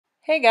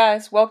Hey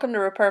guys, welcome to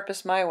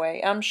Repurpose My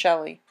Way. I'm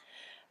Shelly.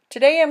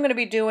 Today I'm going to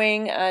be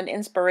doing an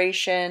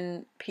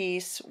inspiration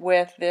piece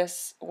with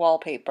this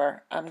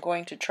wallpaper. I'm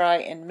going to try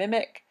and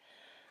mimic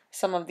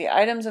some of the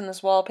items in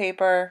this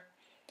wallpaper,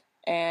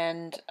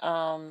 and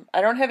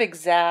I don't have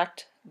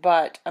exact,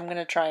 but I'm going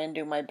to try and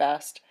do my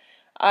best.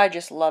 I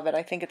just love it.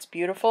 I think it's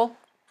beautiful.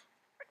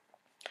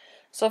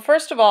 So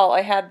first of all,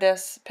 I had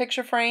this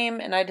picture frame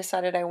and I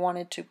decided I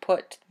wanted to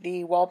put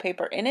the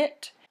wallpaper in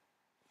it.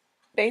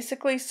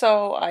 Basically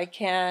so I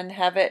can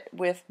have it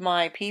with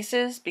my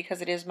pieces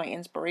because it is my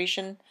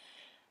inspiration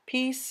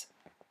piece,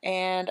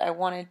 and I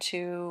wanted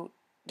to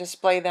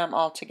display them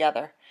all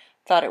together.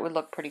 Thought it would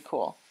look pretty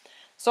cool.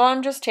 So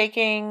I'm just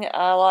taking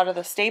a lot of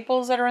the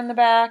staples that are in the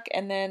back,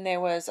 and then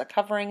there was a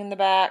covering in the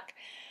back,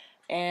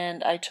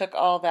 and I took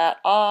all that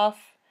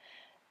off.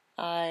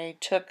 I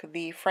took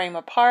the frame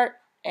apart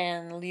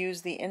and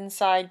used the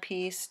inside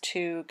piece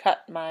to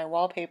cut my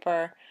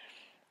wallpaper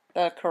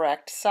the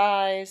correct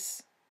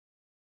size.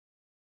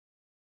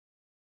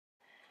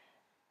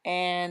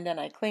 And then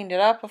I cleaned it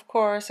up, of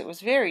course. It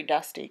was very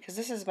dusty because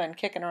this has been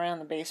kicking around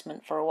the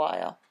basement for a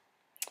while.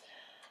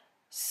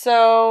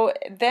 So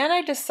then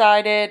I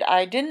decided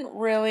I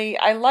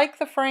like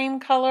the frame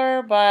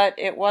color, but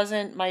it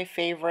wasn't my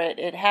favorite.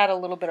 It had a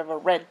little bit of a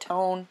red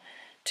tone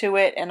to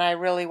it and I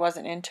really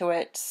wasn't into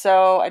it.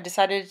 So I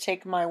decided to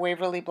take my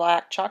Waverly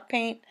Black chalk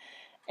paint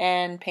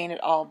and paint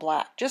it all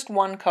black. Just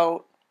one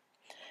coat.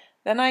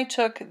 Then I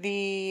took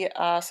the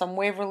some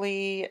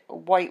Waverly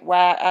white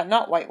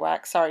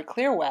wax,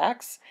 clear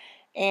wax,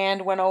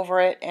 and went over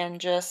it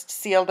and just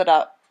sealed it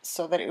up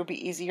so that it would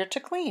be easier to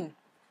clean.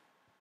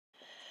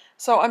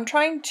 So I'm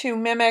trying to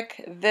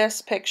mimic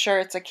this picture.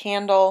 It's a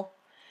candle,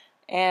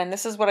 and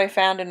this is what I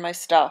found in my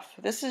stuff.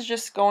 This is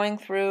just going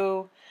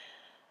through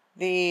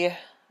the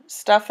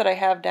stuff that I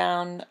have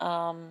down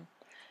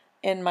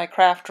in my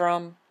craft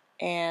room,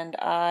 and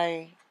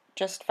I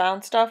just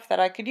found stuff that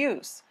I could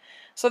use.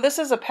 So this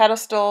is a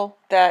pedestal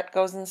that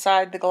goes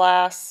inside the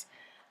glass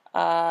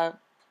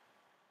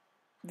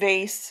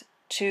vase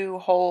to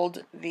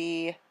hold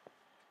the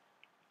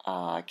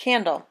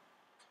candle.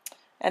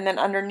 And then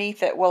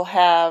underneath it will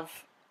have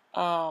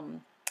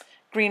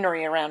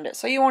greenery around it.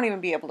 So you won't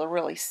even be able to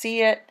really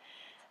see it.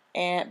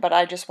 But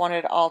I just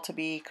wanted it all to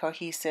be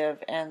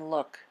cohesive and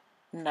look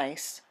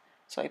nice.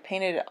 So I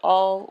painted it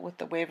all with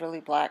the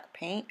Waverly Black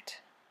paint.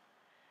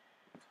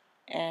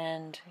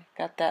 And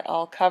got that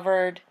all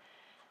covered.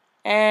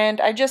 And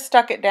I just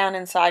stuck it down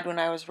inside when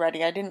I was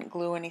ready. I didn't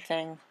glue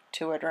anything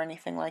to it or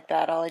anything like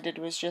that. All I did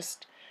was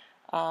just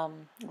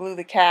glue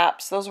the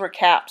caps. Those were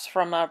caps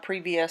from a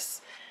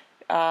previous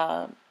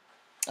a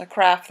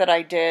craft that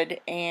I did,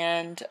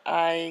 and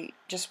I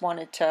just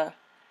wanted to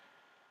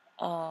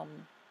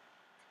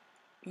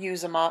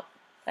use them up.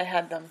 I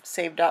had them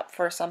saved up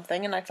for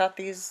something, and I thought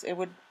it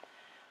would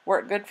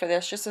work good for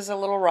this, just as a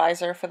little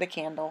riser for the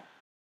candle.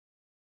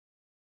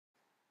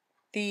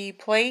 The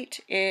plate,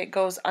 it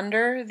goes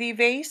under the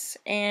vase,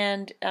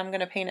 and I'm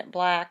going to paint it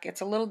black. It's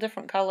a little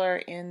different color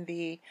in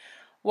the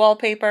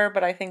wallpaper,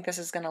 but I think this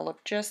is going to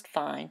look just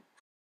fine.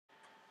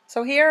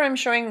 So here I'm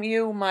showing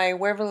you my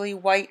Waverly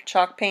white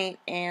chalk paint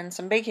and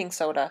some baking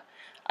soda.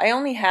 I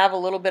only have a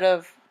little bit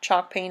of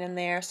chalk paint in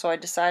there, so I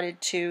decided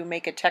to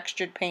make a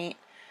textured paint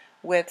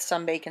with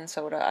some baking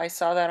soda. I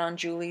saw that on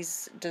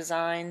Julie's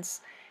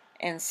Designs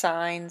and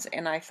Signs,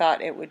 and I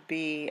thought it would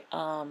be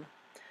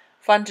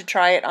fun to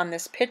try it on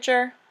this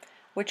picture,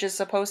 which is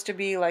supposed to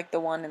be like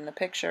the one in the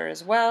picture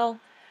as well.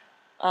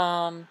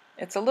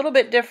 It's a little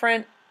bit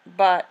different,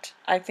 but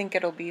I think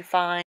it'll be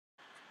fine.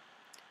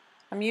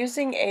 I'm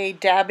using a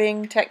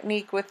dabbing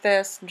technique with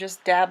this. I'm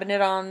just dabbing it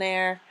on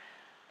there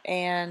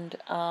and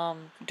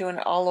doing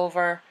it all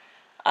over.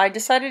 I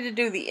decided to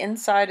do the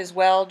inside as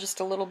well, just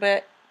a little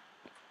bit.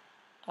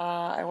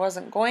 I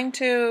wasn't going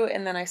to,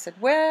 and then I said,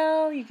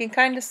 well, you can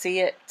kind of see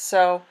it,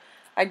 so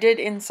I did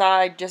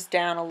inside just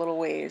down a little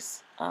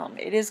ways.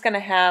 It is going to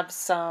have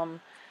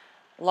some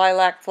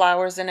lilac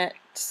flowers in it,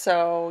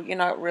 so you're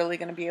not really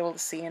going to be able to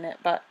see in it,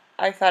 but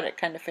I thought it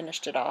kind of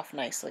finished it off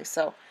nicely.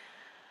 So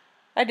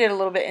I did a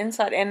little bit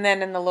inside, and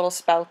then in the little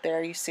spout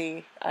there, you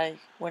see I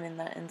went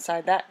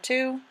inside that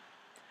too.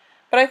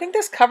 But I think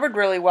this covered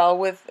really well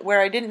with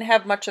where I didn't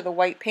have much of the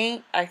white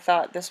paint. I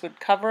thought this would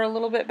cover a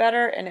little bit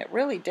better, and it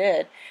really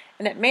did.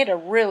 And it made a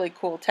really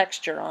cool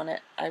texture on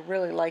it. I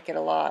really like it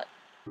a lot.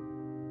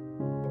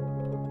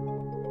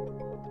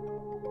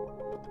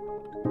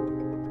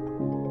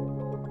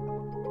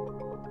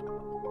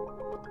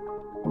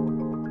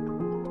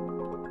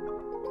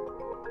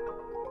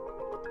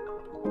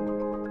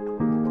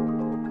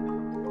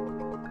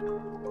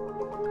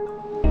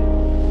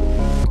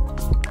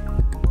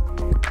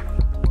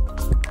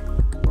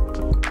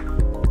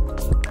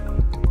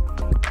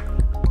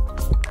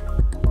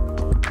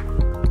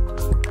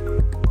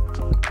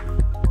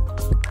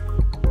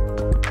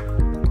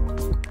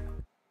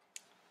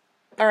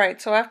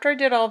 Alright, so after I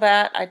did all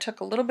that, I took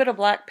a little bit of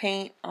black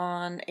paint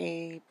on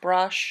a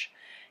brush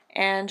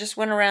and just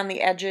went around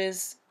the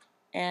edges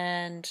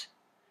and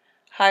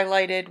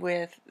highlighted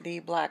with the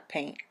black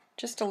paint.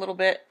 just a little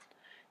bit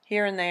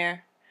here and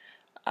there.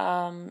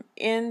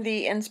 In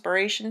the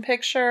inspiration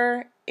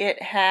picture,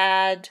 it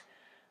had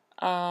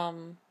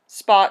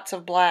spots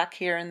of black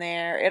here and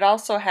there. It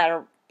also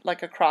had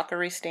like a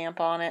crockery stamp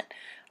on it.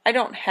 I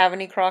don't have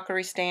any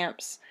crockery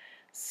stamps,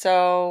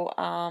 so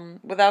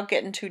without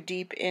getting too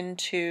deep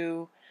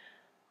into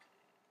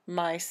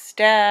my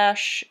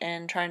stash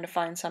and trying to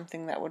find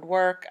something that would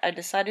work, I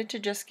decided to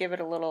just give it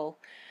a little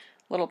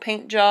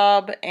paint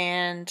job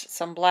and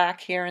some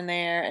black here and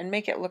there and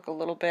make it look a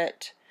little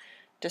bit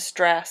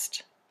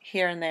distressed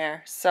here and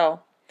there.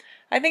 So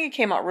I think it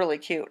came out really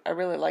cute. I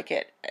really like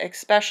it,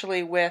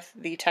 especially with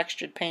the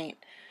textured paint.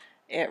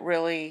 It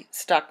really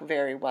stuck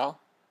very well.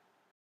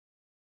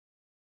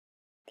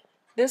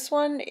 This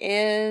one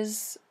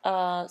is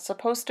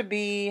supposed to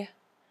be,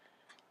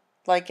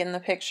 like in the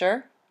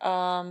picture,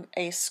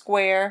 a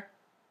square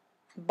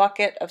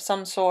bucket of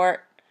some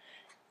sort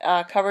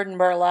covered in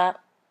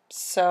burlap,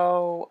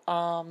 so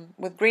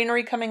with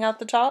greenery coming out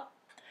the top.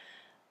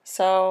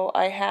 So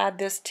I had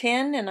this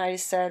tin and I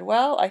said,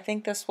 well, I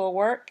think this will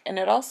work, and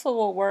it also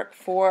will work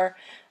for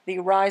the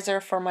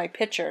riser for my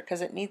pitcher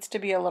because it needs to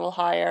be a little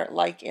higher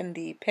like in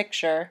the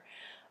picture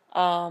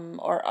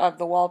or of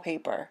the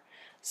wallpaper.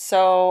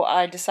 So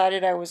I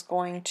decided I was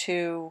going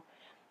to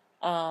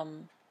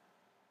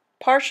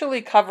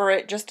partially cover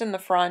it just in the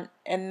front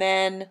and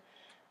then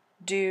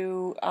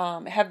do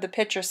have the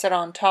pitcher sit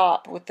on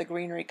top with the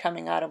greenery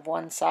coming out of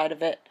one side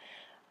of it.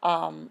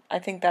 I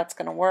think that's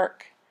going to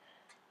work,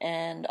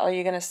 and all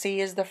you're going to see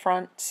is the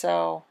front,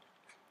 so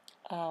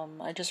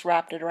I just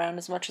wrapped it around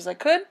as much as I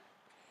could,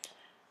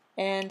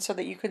 and so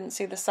that you couldn't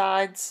see the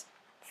sides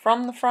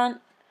from the front.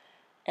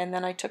 And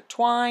then I took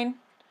twine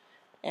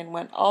and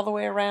went all the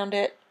way around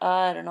it,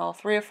 I don't know,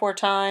 3 or 4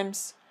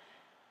 times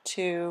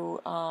to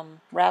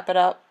wrap it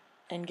up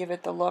and give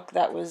it the look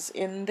that was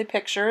in the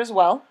picture as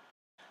well.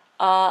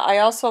 I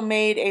also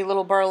made a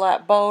little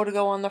burlap bow to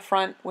go on the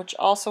front, which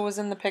also was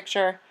in the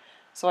picture.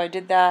 So I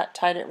did that,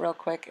 tied it real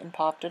quick, and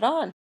popped it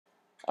on.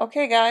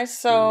 Okay guys,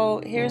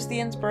 so here's the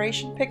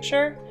inspiration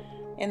picture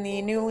in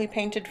the newly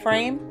painted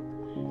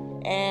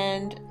frame,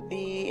 and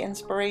the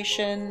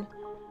inspiration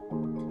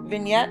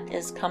vignette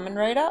is coming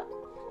right up.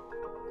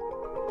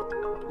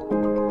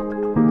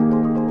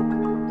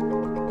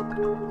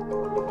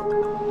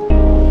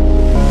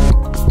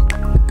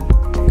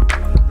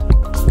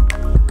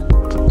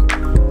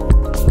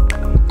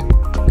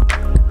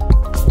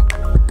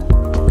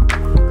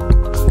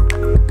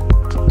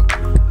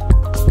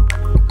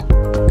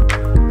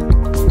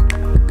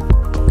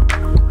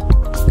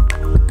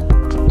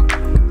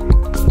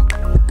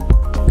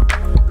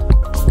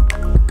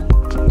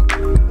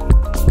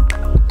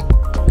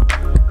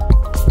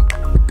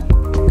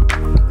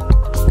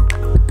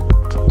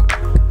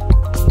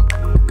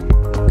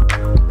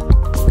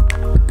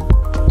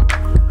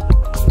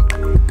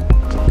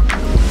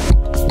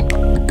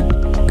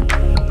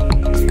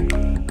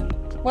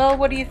 Well,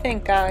 what do you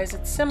think, guys?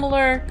 It's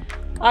similar.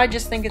 I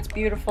just think it's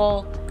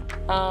beautiful.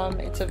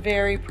 It's a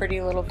very pretty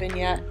little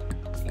vignette,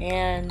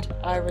 and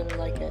I really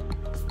like it.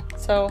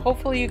 So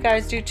hopefully you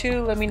guys do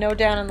too. Let me know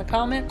down in the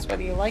comments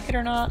whether you like it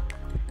or not,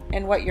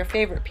 and what your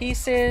favorite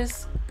piece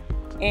is.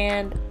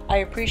 And I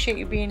appreciate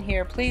you being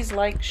here. Please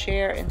like,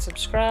 share, and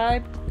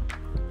subscribe,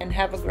 and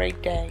have a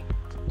great day.